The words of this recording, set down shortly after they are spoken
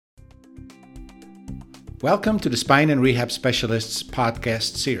Welcome to the Spine and Rehab Specialists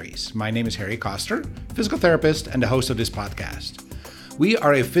podcast series. My name is Harry Koster, physical therapist and the host of this podcast. We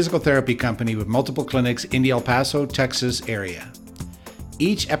are a physical therapy company with multiple clinics in the El Paso, Texas area.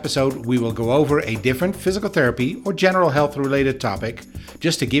 Each episode, we will go over a different physical therapy or general health related topic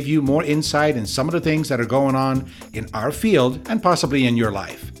just to give you more insight in some of the things that are going on in our field and possibly in your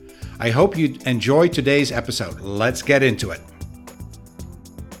life. I hope you enjoy today's episode. Let's get into it.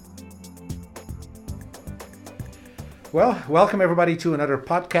 Well, welcome everybody to another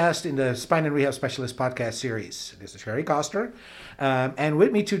podcast in the Spine and Rehab Specialist podcast series. This is Harry Koster, and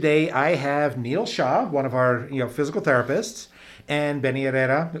with me today I have Neil Shaw, one of our physical therapists, and Benny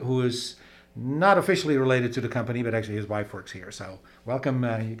Herrera, who is not officially related to the company, but actually his wife works here. So welcome,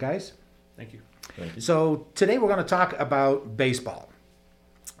 you guys. Thank you. Thank you. So today we're going to talk about baseball.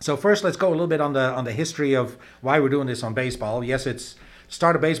 So first, let's go a little bit on the history of why we're doing this on baseball. Yes, it's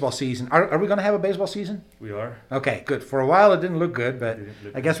start of baseball season. Are we going to have a baseball season? We are. Okay, good. For a while, it didn't look good, but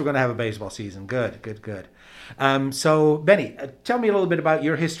Look I guess we're going to have a baseball season. Good. So, Benny, tell me a little bit about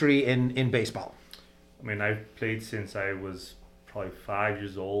your history in baseball. I mean, I've played since I was probably 5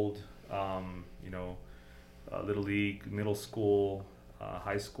 years old. Little league, middle school,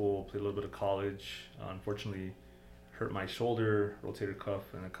 high school, played a little bit of college. Unfortunately, hurt my shoulder, rotator cuff,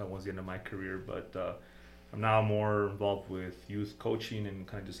 and that kind of was the end of my career. But I'm now more involved with youth coaching and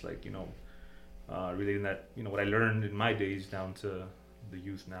kind of just like, relating that, what I learned in my days down to the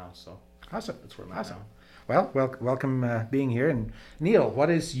youth now. So Awesome. that's where I'm at now. Well, welcome being here. And Neil, what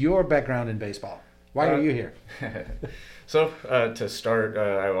is your background in baseball? Why are you here? So to start,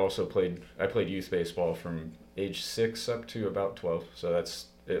 I played youth baseball from age 6 up to about 12. So that's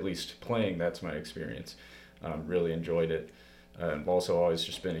at least playing. That's my experience. Really enjoyed it. I've also always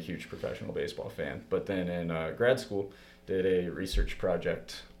just been a huge professional baseball fan. But then in grad school, did a research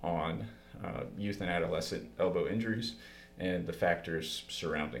project on youth and adolescent elbow injuries and the factors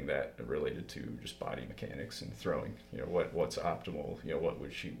surrounding that related to just body mechanics and throwing. What's optimal.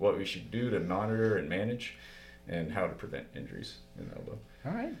 What we should do to monitor and manage, and how to prevent injuries in the elbow.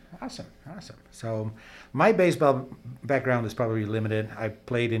 All right, awesome. So my baseball background is probably limited. I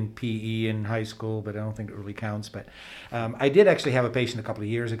played in PE in high school, but I don't think it really counts. But I did actually have a patient a couple of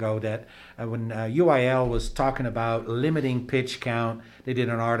years ago that when UIL was talking about limiting pitch count, they did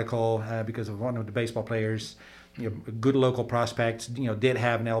an article because of one of the baseball players, good local prospects, did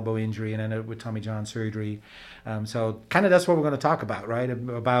have an elbow injury and ended up with Tommy John surgery. So kind of that's what we're going to talk about, right?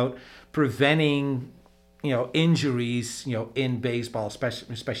 About preventing injuries, in baseball,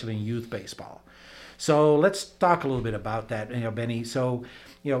 especially in youth baseball. So let's talk a little bit about that, Benny. So,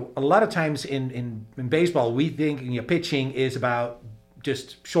 a lot of times in baseball, we think, pitching is about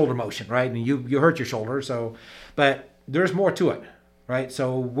just shoulder motion, right? And you hurt your shoulder, but there's more to it, right?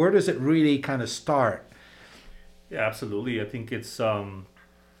 So where does it really kind of start? Yeah, absolutely. I think it's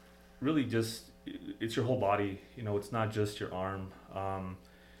really just, it's your whole body. It's not just your arm.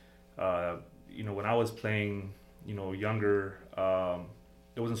 When I was playing, younger,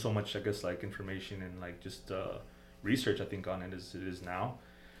 there wasn't so much, I guess, like information and like just research, I think, on it as it is now.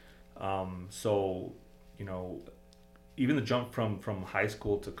 Even the jump from high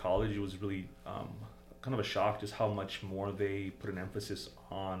school to college, it was really kind of a shock just how much more they put an emphasis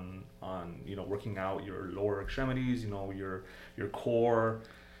on working out your lower extremities, your core,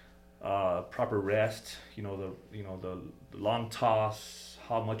 proper rest, the long toss,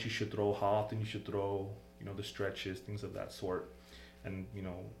 how much you should throw, how often you should throw, the stretches, things of that sort. And,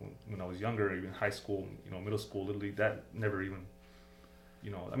 when I was younger, even high school, middle school, little league, that never even,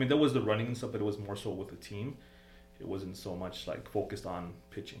 there was the running and stuff, but it was more so with the team. It wasn't so much like focused on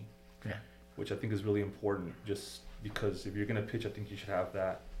pitching, Yeah. which I think is really important just because if you're going to pitch, I think you should have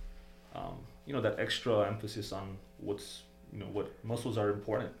that, that extra emphasis on what muscles are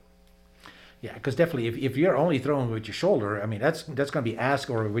important. Yeah, because definitely if you're only throwing with your shoulder, I mean, that's going to be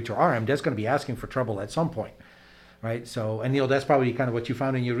or with your arm, that's going to be asking for trouble at some point, right? So, and that's probably kind of what you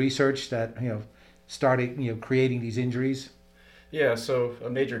found in your research that, started, creating these injuries. Yeah, so a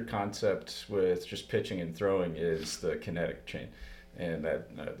major concept with just pitching and throwing is the kinetic chain, and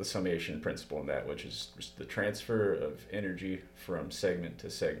that the summation principle in that, which is just the transfer of energy from segment to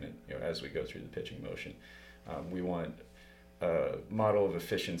segment, as we go through the pitching motion. We want a model of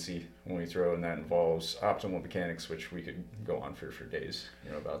efficiency when we throw, and that involves optimal mechanics, which we could go on for days,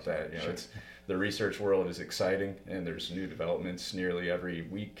 about that. Sure. It's the research world is exciting, and there's new developments nearly every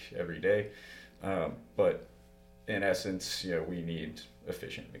week, every day. But in essence, we need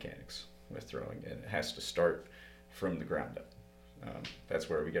efficient mechanics with throwing, and it has to start from the ground up.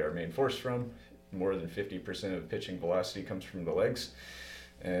 That's where we get our main force from. More than 50% of pitching velocity comes from the legs,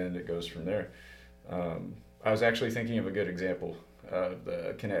 and it goes from there. I was actually thinking of a good example of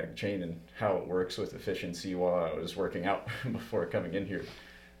the kinetic chain and how it works with efficiency while I was working out before coming in here.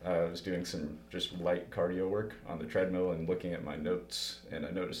 I was doing some just light cardio work on the treadmill and looking at my notes, and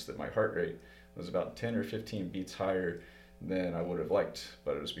I noticed that my heart rate was about 10 or 15 beats higher than I would have liked,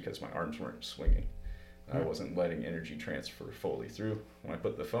 but it was because my arms weren't swinging. I wasn't letting energy transfer fully through. When I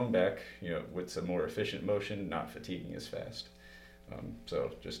put the phone back, with some more efficient motion, not fatiguing as fast.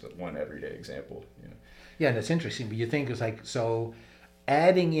 So just one everyday example. Yeah, and that's interesting. But you think it's like, so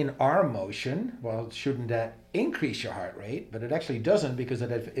adding in arm motion, well, shouldn't that increase your heart rate? But it actually doesn't because of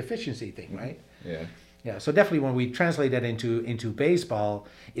that efficiency thing, right? Yeah. Yeah, so definitely when we translate that into baseball,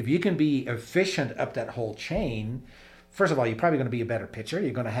 if you can be efficient up that whole chain, first of all, you're probably going to be a better pitcher.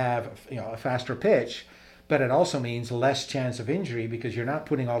 You're going to have a faster pitch, but it also means less chance of injury because you're not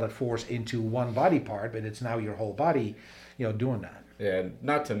putting all that force into one body part, but it's now your whole body, doing that. Yeah, and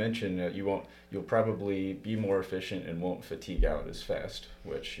not to mention you'll probably be more efficient and won't fatigue out as fast,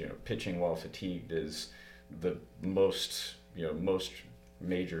 which, pitching while fatigued is the most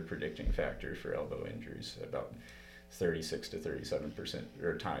major predicting factor for elbow injuries. About 36 to 37%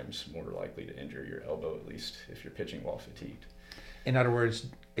 or times more likely to injure your elbow, at least if you're pitching while fatigued. In other words,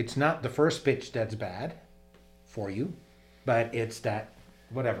 it's not the first pitch that's bad for you, but it's that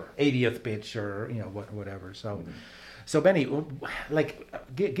whatever 80th pitch or whatever. So, So Benny, like,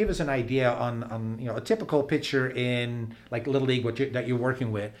 give us an idea on a typical pitcher in like Little League that you're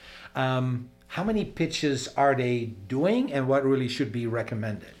working with. How many pitches are they doing, and what really should be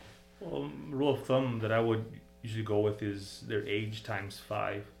recommended? Well, rule of thumb that I would usually go with is their age times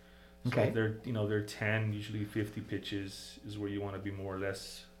 5. So Okay. if they're 10, usually 50 pitches is where you want to be more or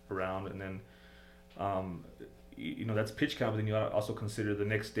less around, and then that's pitch count. But then you also consider the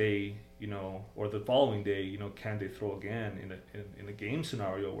next day, or the following day, can they throw again in a game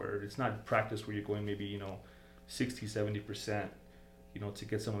scenario where it's not practice where you're going maybe 60-70%, to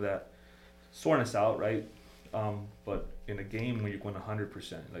get some of that soreness out, right? But in a game where you're going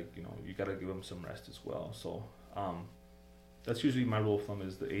 100%, like you got to give them some rest as well. So that's usually my rule of thumb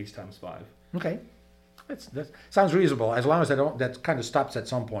is the age times 5. Okay. That sounds reasonable, as long as that kind of stops at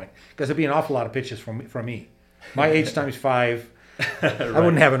some point, because there'd be an awful lot of pitches from me. My age times 5, Right. I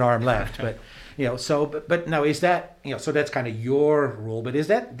wouldn't have an arm left. But but now is that so that's kind of your rule. But is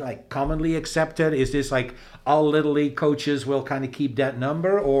that like commonly accepted? Is this like all Little League coaches will kind of keep that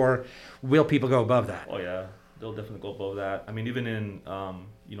number, or will people go above that? Oh yeah, they'll definitely go above that. I mean, even in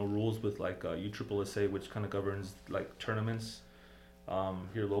rules with like USSSA, which kind of governs like tournaments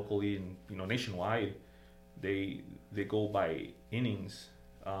here locally and nationwide, they go by innings.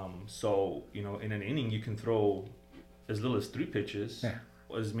 So in an inning you can throw as little as 3 pitches,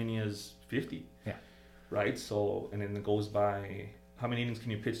 as many as 50. Yeah. Right. So and then it goes by how many innings can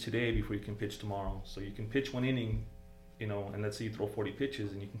you pitch today before you can pitch tomorrow. So you can pitch one inning, and let's say you throw 40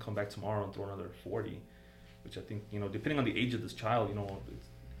 pitches, and you can come back tomorrow and throw another 40, which I think depending on the age of this child,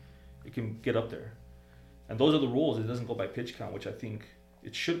 it can get up there. And those are the rules. It doesn't go by pitch count, which I think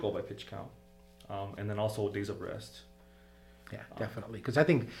it should go by pitch count, and then also days of rest. Yeah, definitely. Because I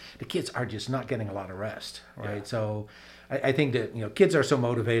think the kids are just not getting a lot of rest, right? Yeah. So I think that, kids are so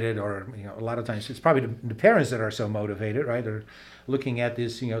motivated, or, a lot of times it's probably the parents that are so motivated, right? They're looking at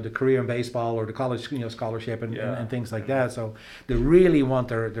this, the career in baseball or the college, scholarship and things like that. So they really want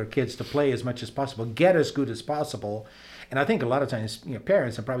their kids to play as much as possible, get as good as possible. And I think a lot of times,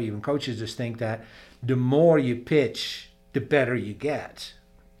 parents and probably even coaches just think that the more you pitch, the better you get.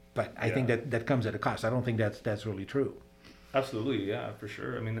 But I think that comes at a cost. I don't think that's really true. Absolutely, yeah, for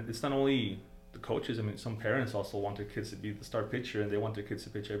sure. I mean, it's not only the coaches. I mean, some parents also want their kids to be the star pitcher, and they want their kids to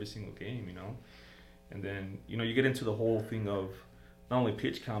pitch every single game, And then, you get into the whole thing of not only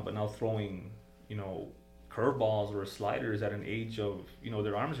pitch count, but now throwing, curveballs or sliders at an age of,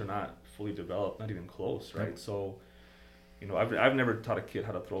 their arms are not fully developed, not even close, right? Yep. So, I've never taught a kid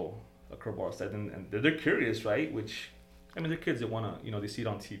how to throw a curveball or slide, and they're curious, right? Which, I mean, they're kids that want to, they see it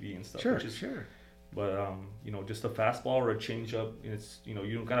on TV and stuff. Sure, which is, sure. But just a fastball or a changeup, it's you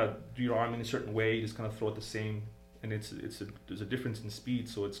don't gotta do your arm in a certain way. You just kind of throw it the same, and there's a difference in speed,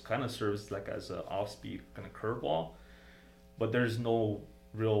 so it's kind of serves like as a off-speed kind of curveball, but there's no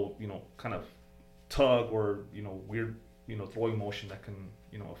real kind of tug or weird throwing motion that can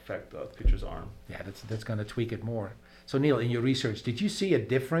affect the pitcher's arm. Yeah, that's going to tweak it more. So Neil, in your research, did you see a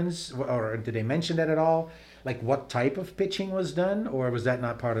difference, or did they mention that at all? Like what type of pitching was done, or was that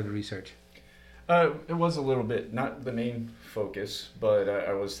not part of the research? It was a little bit, not the main focus, but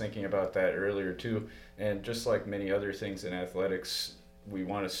I was thinking about that earlier too. And just like many other things in athletics, we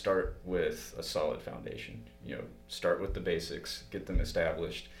want to start with a solid foundation. Start with the basics, get them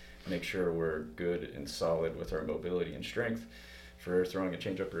established, make sure we're good and solid with our mobility and strength for throwing a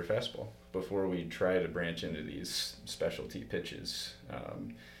changeup or a fastball before we try to branch into these specialty pitches.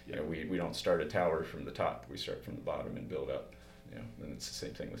 You know, we don't start a tower from the top. We start from the bottom and build up. You know, and it's the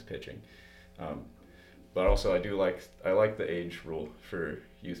same thing with pitching. But also, I like the age rule for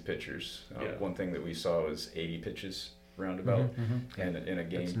youth pitchers. One thing that we saw was 80 pitches roundabout, and in a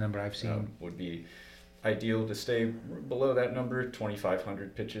game, That's the number I've seen. would be ideal to stay below that number,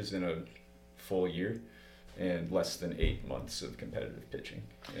 2,500 pitches in a full year, and less than 8 months of competitive pitching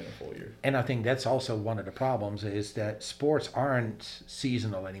in a full year. And I think that's also one of the problems is that sports aren't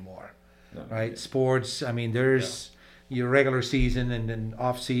seasonal anymore, No. right? Sports, I mean, there's your regular season and then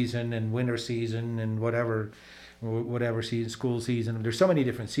off season and winter season and whatever season, school season. There's so many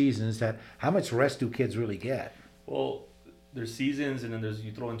different seasons that how much rest do kids really get? Well, there's seasons, and then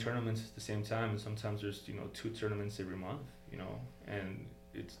you throw in tournaments at the same time, and sometimes there's 2 tournaments every month, and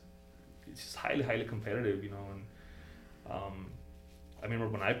it's just highly competitive, and I remember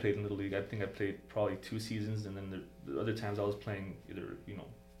when I played in Little League, I think I played probably 2 seasons, and then the other times I was playing either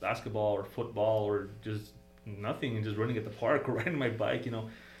basketball or football or just nothing and just running at the park or riding my bike, And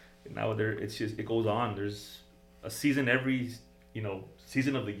now it goes on. There's a season every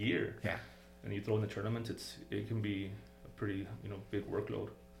season of the year. Yeah. And you throw in the tournaments, it can be a pretty big workload.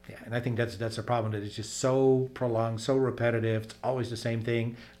 Yeah, and I think that's a problem that is just so prolonged, so repetitive. It's always the same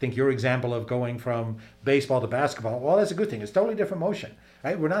thing. I think your example of going from baseball to basketball, well, that's a good thing. It's totally different motion,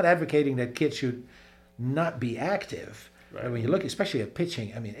 right? We're not advocating that kids should not be active. Right. I mean, you look, especially at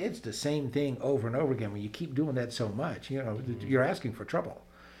pitching. I mean, it's the same thing over and over again. When you keep doing that so much, you're asking for trouble.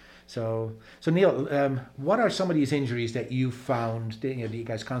 So Neil, what are some of these injuries that you found that you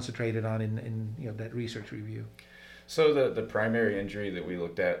guys concentrated on in that research review? So the primary injury that we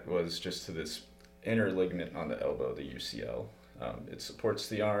looked at was just to this inner ligament on the elbow, the UCL. It supports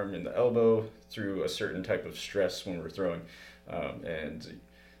the arm and the elbow through a certain type of stress when we're throwing, and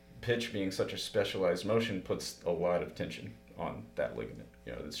pitch being such a specialized motion puts a lot of tension on that ligament.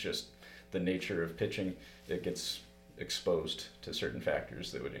 It's just the nature of pitching. It gets exposed to certain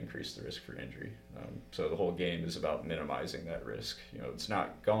factors that would increase the risk for injury. So the whole game is about minimizing that risk. It's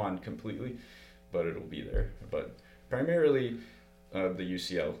not gone completely, but it'll be there. But primarily the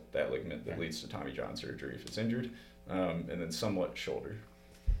UCL, that ligament that leads to Tommy John surgery if it's injured, and then somewhat shoulder.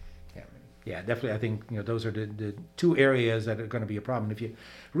 Yeah, definitely. I think those are the 2 areas that are going to be a problem. If you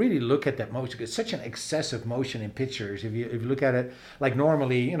really look at that motion, it's such an excessive motion in pitchers. If you look at it like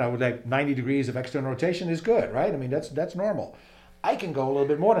normally, like 90 degrees of external rotation is good, right? I mean that's normal. I can go a little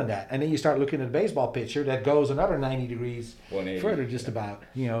bit more than that, and then you start looking at a baseball pitcher that goes another 90 degrees further, just about.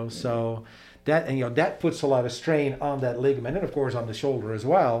 So that puts a lot of strain on that ligament, and of course on the shoulder as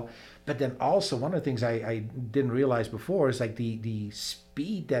well. But then also one of the things I didn't realize before is like the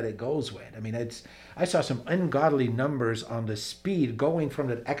speed that it goes with. I mean, I saw some ungodly numbers on the speed going from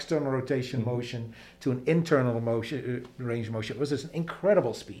that external rotation motion to an internal motion, range motion. It was just an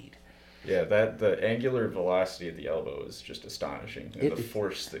incredible speed. Yeah, the angular velocity at the elbow is just astonishing, and the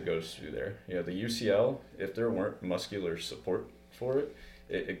force that goes through there. The UCL, if there weren't muscular support for it,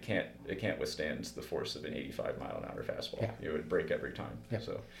 it can't withstand the force of an 85-mile-an-hour fastball. Yeah. It would break every time. Yeah.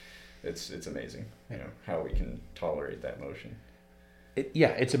 So it's amazing, how we can tolerate that motion.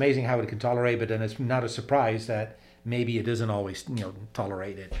 It's amazing how it can tolerate, but then it's not a surprise that maybe it doesn't always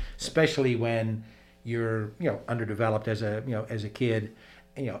tolerate it, especially when you're underdeveloped as a kid,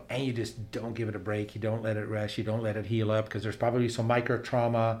 and you just don't give it a break. You don't let it rest. You don't let it heal up, because there's probably some micro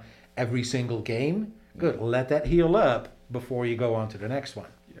trauma every single game. Good, let that heal up before you go on to the next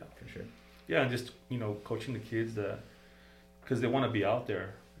one. Yeah, for sure. Yeah, and just coaching the kids because they want to be out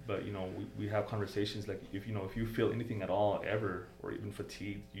there. But we have conversations like if you feel anything at all ever, or even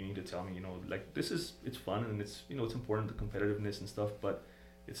fatigued, you need to tell me. Like it's fun and it's it's important, the competitiveness and stuff, but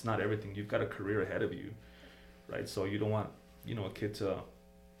it's not everything. You've got a career ahead of you, right? So you don't want a kid to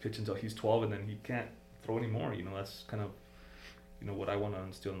pitch until he's 12 and then he can't throw anymore. That's kind of what I want to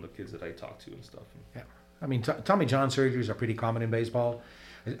instill in the kids that I talk to and stuff. Yeah, I mean Tommy John surgeries are pretty common in baseball.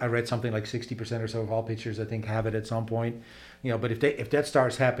 I read something like 60% or so of all pitchers, I think, have it at some point. But if that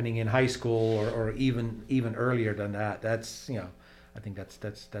starts happening in high school or even earlier than that, that's I think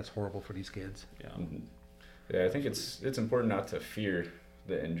that's horrible for these kids. Yeah. Mm-hmm. Yeah, I think it's important not to fear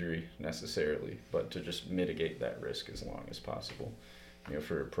the injury necessarily, but to just mitigate that risk as long as possible,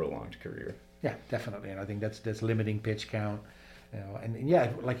 for a prolonged career. Yeah, definitely, and I think that's limiting pitch count. And yeah,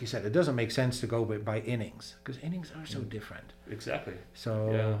 like you said, it doesn't make sense to go by innings, because innings are so different. Exactly. So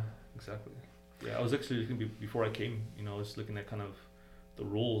yeah, exactly. Yeah, I was actually looking before I came. I was looking at kind of the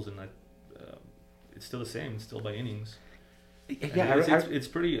rules, and it's still the same. It's still by innings. Yeah, It's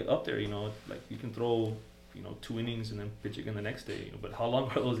pretty up there, you know. Like you can throw, 2 innings and then pitch again the next day. But how long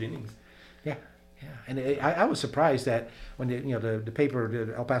are those innings? yeah, and I was surprised that when the paper,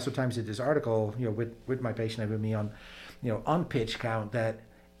 the El Paso Times, did this article, with my patient and with me on pitch count, that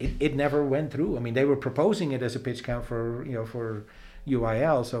it never went through. I mean, they were proposing it as a pitch count for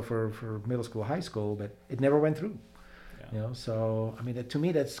UIL, so for middle school, high school, but it never went through. Yeah. So I mean, to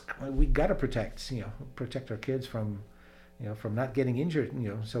me, we got to protect our kids from not getting injured,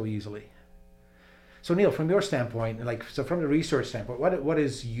 so easily. So Neil, from your standpoint, from the research standpoint, what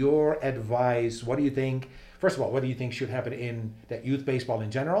is your advice? What do you think? First of all, what do you think should happen in that youth baseball in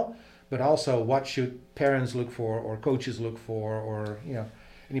general? But also, what should parents look for, or coaches look for, or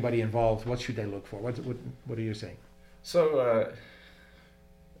anybody involved? What should they look for? What are you saying? So, a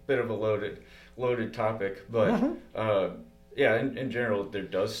bit of a loaded topic, but yeah, in general, there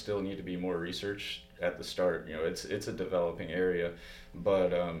does still need to be more research at the start. It's a developing area,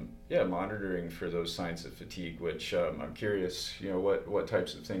 but yeah, monitoring for those signs of fatigue, which I'm curious, what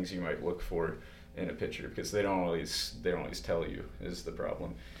types of things you might look for in a pitcher, because they don't always tell you is the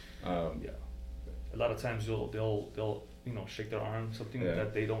problem. Yeah, a lot of times they'll shake their arm, something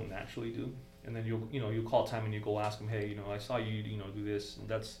that they don't naturally do, and then you call time and you go ask them, hey, I saw you do this, and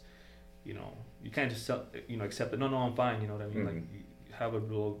that's you can't just accept it. No, I'm fine. You know what I mean? Like you have a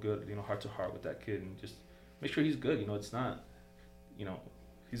real good heart to heart with that kid and just make sure he's good. It's not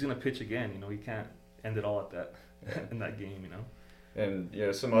he's gonna pitch again. He can't end it all at that in that game.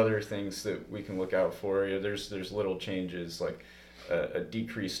 And some other things that we can look out for. There's little changes, like a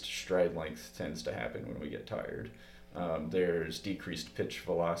decreased stride length tends to happen when we get tired. There's decreased pitch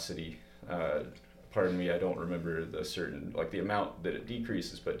velocity. Pardon me, I don't remember the amount that it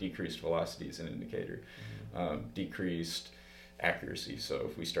decreases, but decreased velocity is an indicator. Decreased accuracy. So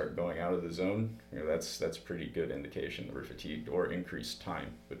if we start going out of the zone, that's a pretty good indication that we're fatigued. Or increased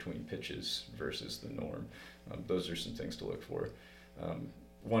time between pitches versus the norm. Those are some things to look for.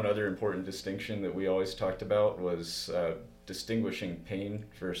 One other important distinction that we always talked about was distinguishing pain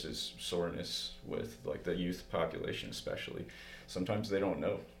versus soreness with the youth population especially. Sometimes they don't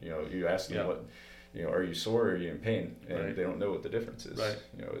know. You ask them what, are you sore or are you in pain? And they don't know what the difference is. Right.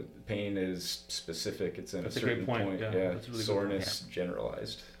 Pain is specific. It's in That's a certain point. Yeah. That's a really Soreness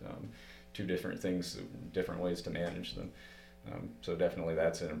generalized. Two different things, different ways to manage them. So definitely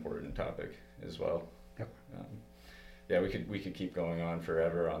that's an important topic as well. Yep. Yeah, we could keep going on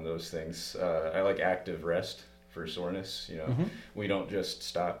forever on those things. I like active rest for soreness. We don't just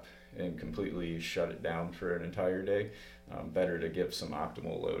stop and completely shut it down for an entire day. Better to give some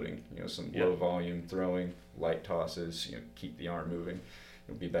optimal loading, some low volume throwing, light tosses, keep the arm moving.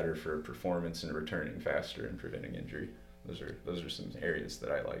 It'll be better for performance and returning faster and preventing injury. Those are some areas that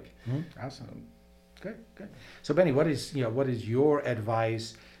I like. Awesome. Good. So Benny, what is your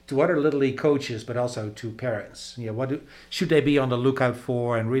advice to other Little League coaches, but also to parents? What should they be on the lookout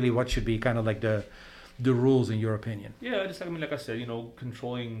for, and really what should be kind of like the rules in your opinion? Yeah, like I said,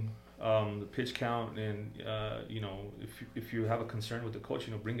 controlling the pitch count, and if you have a concern with the coach,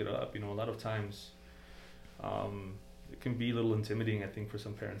 bring it up. A lot of times it can be a little intimidating, I think, for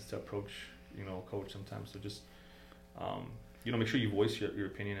some parents to approach a coach sometimes. So just make sure you voice your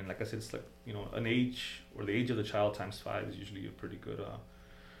opinion. And like I said, it's like an age, or the age of the child times 5 is usually a pretty good.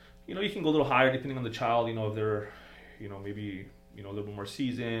 You can go a little higher depending on the child. If they're maybe a little bit more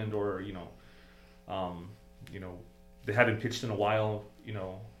seasoned, or they haven't pitched in a while. You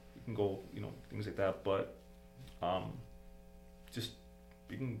can go, things like that, but just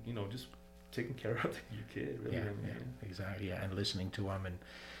being, just taking care of your kid, really. Exactly. Yeah, and listening to them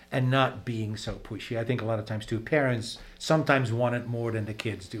and not being so pushy. I think a lot of times too, parents sometimes want it more than the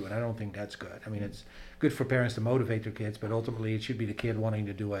kids do, and I don't think that's good. I mean, it's good for parents to motivate their kids, but ultimately it should be the kid wanting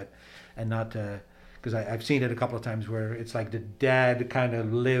to do it, and not because I've seen it a couple of times where it's like the dad kind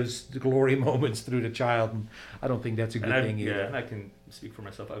of lives the glory moments through the child, and I don't think that's a good thing either. Yeah, and I can speak for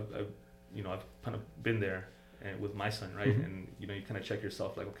myself. I've kind of been there, and with my son, right? Mm-hmm. And you kind of check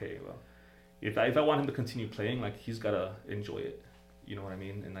yourself, like, okay, well, if I want him to continue playing, like, he's gotta enjoy it. You know what I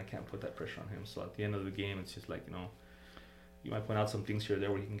mean? And I can't put that pressure on him. So at the end of the game, it's just like, you might point out some things here or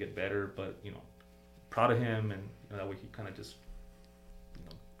there where he can get better, but proud of him, and that way he kind of just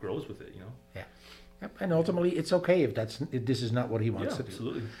grows with it. Yeah. Yep. And ultimately, it's okay if this is not what he wants to do.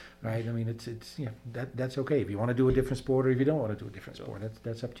 Absolutely. Right? I mean, it's that's okay. If you want to do a different sport, or if you don't want to do a different sport,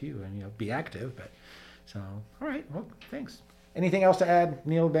 that's up to you. And be active. But so, all right. Well, thanks. Anything else to add,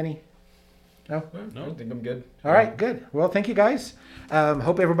 Neil, Benny? No? No, I think I'm good. All right, good. Well, thank you guys.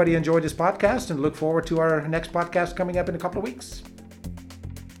 Hope everybody enjoyed this podcast, and look forward to our next podcast coming up in a couple of weeks.